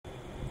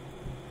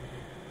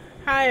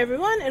Hi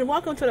everyone, and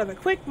welcome to another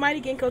quick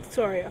Mighty Ginkgo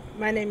tutorial.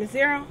 My name is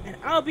Zero, and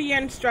I'll be your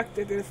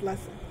instructor through this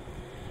lesson.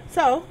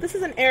 So, this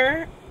is an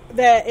error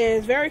that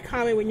is very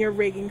common when you're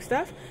rigging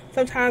stuff.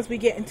 Sometimes we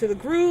get into the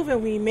groove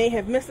and we may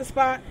have missed a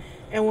spot,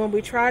 and when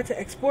we try to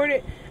export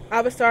it,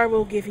 Avastar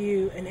will give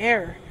you an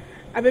error.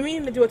 I've been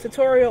meaning to do a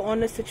tutorial on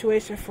this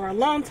situation for a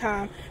long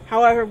time.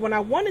 However, when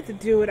I wanted to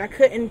do it, I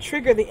couldn't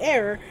trigger the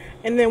error,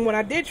 and then when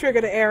I did trigger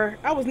the error,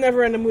 I was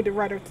never in the mood to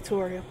write a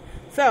tutorial.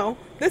 So,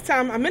 this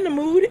time I'm in the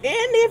mood and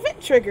the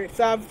event triggered,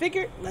 so I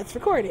figured, let's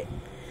record it.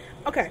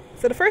 Okay,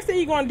 so the first thing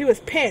you're going to do is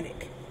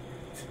panic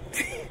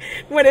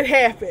when it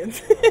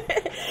happens.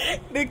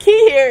 The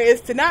key here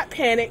is to not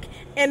panic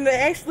and to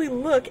actually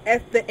look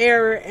at the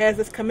error as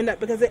it's coming up,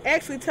 because it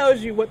actually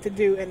tells you what to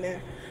do in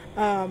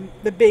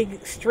the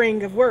big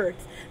string of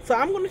words. So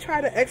I'm going to try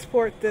to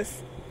export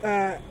this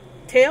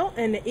tail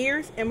and the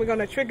ears, and we're going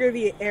to trigger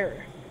the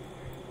error.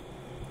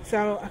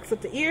 So I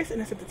select the ears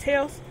and I select the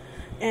tails.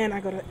 And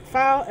I go to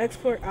File,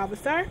 Export,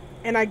 Avastar,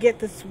 and I get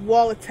this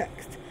wall of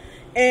text.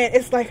 And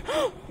it's like,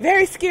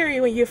 very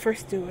scary when you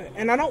first do it.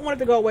 And I don't want it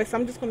to go away, so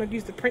I'm just going to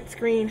use the print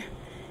screen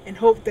and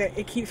hope that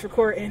it keeps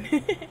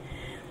recording.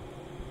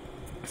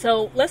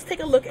 So let's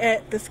take a look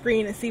at the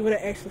screen and see what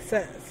it actually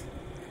says.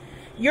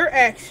 Your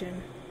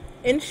action: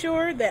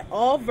 ensure that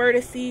all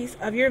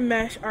vertices of your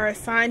mesh are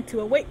assigned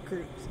to a weight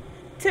groups.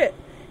 Tip: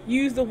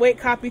 use the weight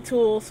copy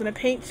tools and the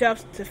paint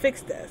shelves to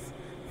fix this.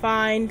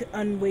 Find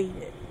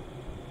unweighted.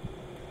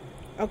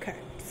 Okay,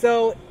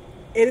 so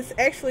it is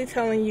actually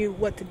telling you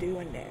what to do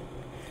in that.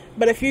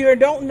 But if you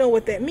don't know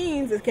what that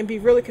means, it can be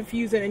really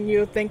confusing and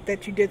you'll think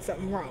that you did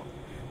something wrong.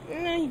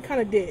 You kind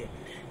of did.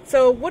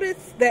 So what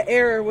that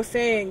error was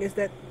saying is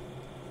that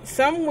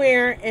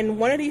somewhere in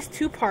one of these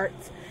two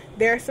parts,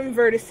 there are some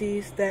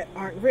vertices that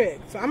aren't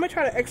rigged. So I'm going to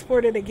try to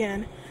export it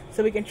again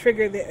so we can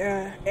trigger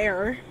the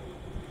error.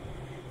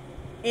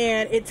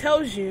 And it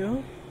tells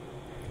you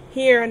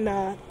here in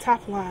the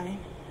top line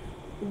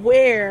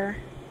where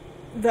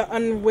the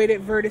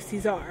unweighted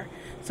vertices are.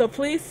 So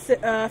please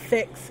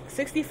fix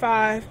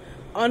 65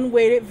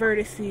 unweighted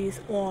vertices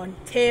on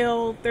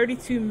tail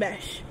 32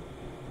 mesh.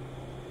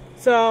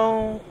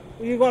 So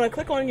you're going to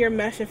click on your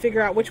mesh and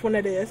figure out which one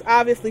it is.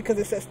 Obviously, because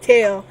it says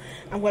tail,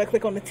 I'm going to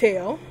click on the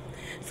tail.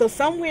 So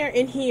somewhere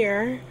in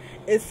here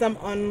is some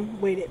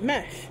unweighted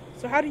mesh.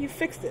 So how do you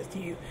fix this? Do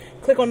you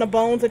click on the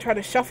bones and try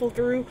to shuffle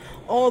through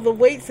all the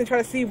weights and try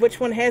to see which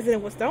one has it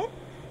and which don't?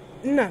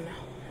 No.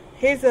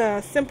 Here's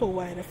a simple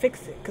way to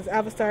fix it, because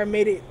Avastar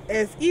made it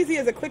as easy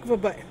as a click of a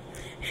button.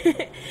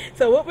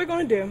 So what we're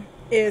going to do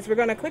is we're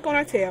going to click on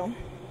our tail,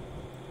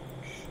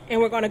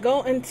 and we're going to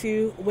go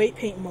into weight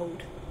paint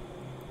mode.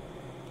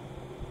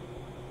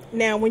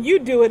 Now when you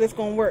do it, it's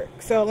going to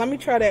work. So let me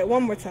try that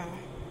one more time.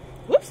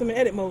 Whoops, I'm in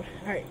edit mode.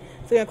 Alright,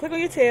 so you're going to click on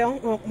your tail.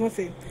 Well, let's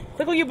see.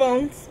 Click on your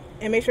bones,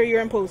 and make sure you're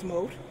in pose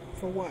mode,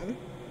 for one.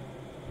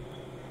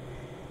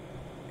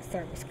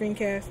 Start with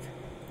screencast.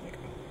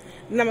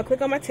 And I'm going to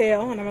click on my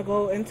tail, and I'm going to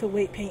go into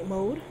weight paint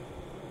mode.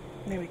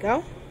 There we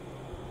go.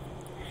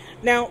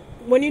 Now,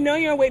 when you know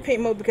you're in weight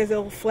paint mode, because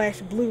it'll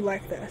flash blue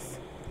like this,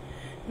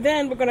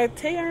 then we're going to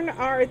turn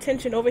our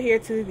attention over here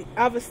to the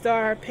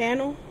Avastar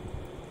panel,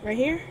 right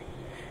here.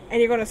 And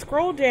you're going to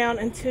scroll down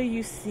until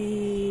you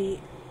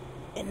see,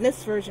 in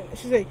this version, it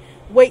should say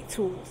weight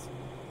tools.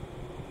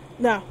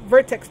 No,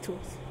 vertex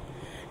tools.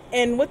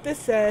 And what this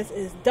says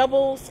is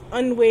doubles,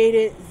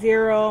 unweighted,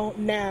 0,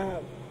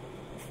 now,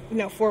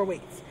 4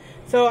 weights.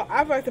 So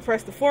I like to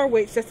press the 4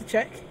 weights just to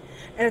check,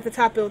 and at the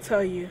top it'll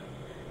tell you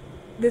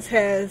this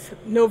has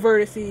no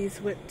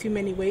vertices with too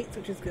many weights,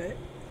 which is good.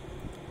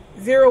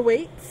 0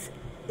 weights,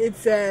 it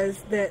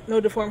says that no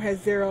deform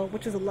has 0,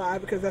 which is a lie,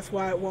 because that's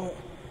why it won't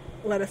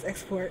let us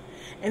export.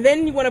 And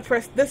then you want to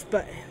press this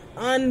button,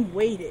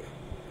 unweighted.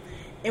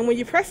 And when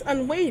you press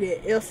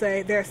unweighted, it'll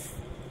say there's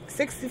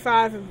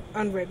 65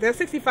 unweighted. There's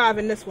 65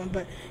 in this one,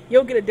 but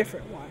you'll get a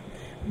different one.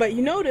 But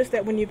you notice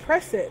that when you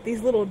press it,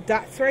 these little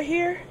dots right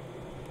here,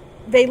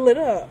 they lit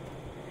up.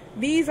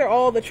 These are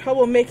all the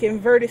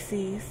troublemaking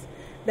vertices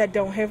that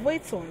don't have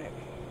weights on it.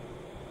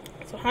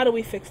 So how do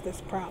we fix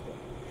this problem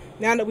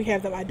now that we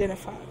have them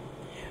identified?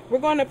 We're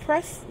going to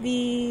press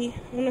I'm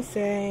going to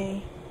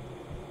say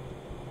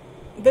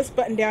this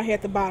button down here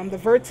at the bottom, the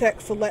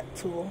vertex select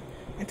tool,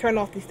 and turn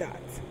off these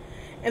dots.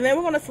 And then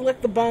we're going to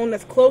select the bone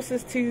that's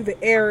closest to the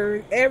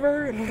error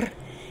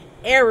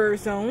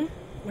zone,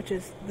 which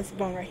is this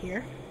bone right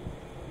here.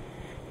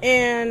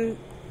 And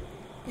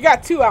you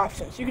got two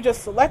options. You can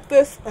just select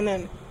this and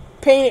then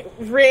paint it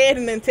red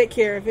and then take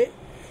care of it.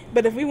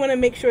 But if we want to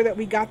make sure that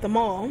we got them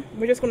all,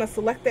 we're just going to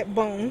select that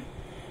bone,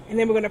 and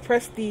then we're going to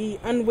press the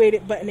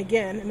unweighted button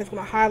again, and it's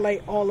going to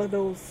highlight all of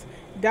those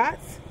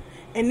dots.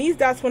 And these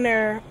dots, when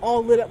they're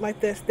all lit up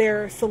like this,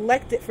 they're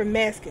selected for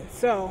masking.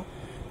 So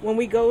when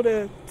we go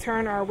to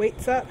turn our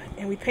weights up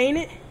and we paint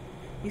it,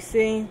 you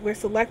see we're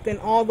selecting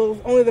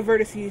only the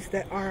vertices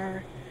that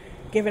are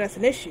giving us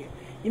an issue.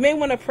 You may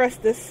want to press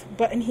this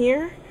button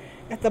here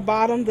at the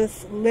bottom,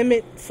 this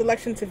limit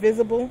selection to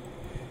visible,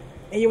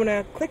 and you want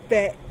to click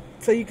that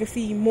so you can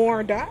see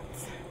more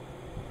dots.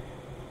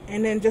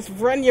 and then just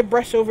run your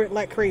brush over it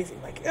like crazy,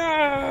 like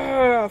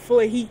full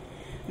of heat,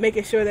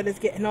 making sure that it's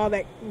getting all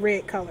that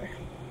red color.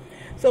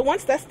 So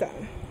once that's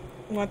done,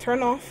 I'm going to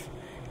turn off,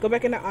 go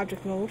back into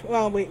object mode.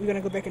 Well, wait, we're going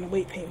to go back into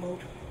weight paint mode.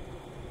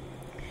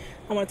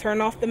 I'm going to turn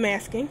off the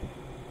masking,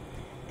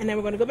 and then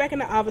we're going to go back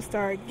into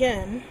Avastar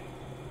again.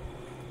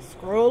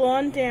 Scroll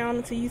on down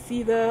until you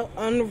see the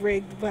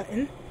Unrigged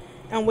button,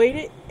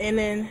 unweighted, and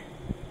then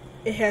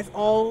it has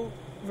all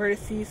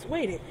vertices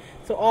weighted.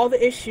 So all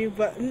the issue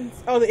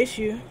buttons, all the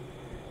issue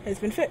has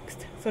been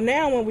fixed. So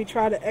now when we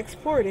try to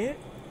export it,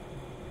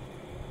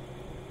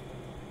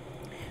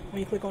 when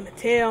you click on the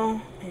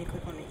tail and you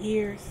click on the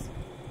ears,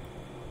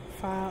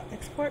 file,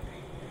 export,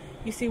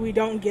 you see we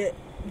don't get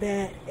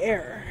that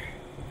error.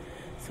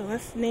 So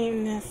let's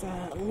name this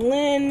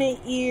Lynn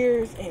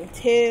Ears and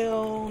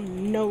Tail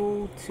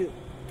No 2.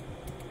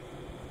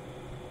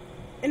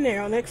 And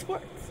there on the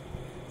exports.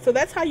 So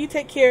that's how you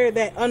take care of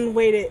that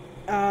unweighted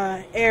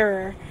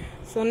error.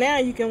 So now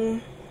you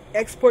can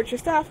export your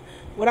stuff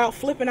without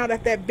flipping out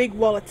at that big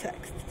wall of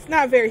text. It's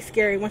not very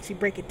scary once you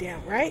break it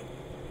down, right?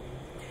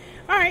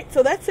 Alright,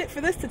 so that's it for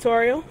this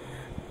tutorial.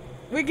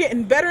 We're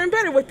getting better and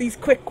better with these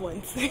quick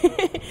ones.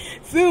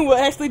 Soon we'll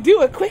actually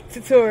do a quick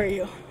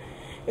tutorial,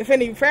 if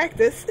any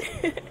practice.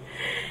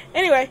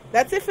 Anyway,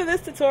 that's it for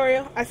this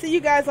tutorial. I see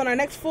you guys on our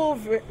next full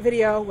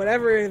video,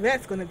 whatever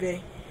that's going to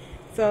be.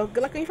 So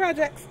good luck on your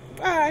projects.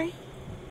 Bye.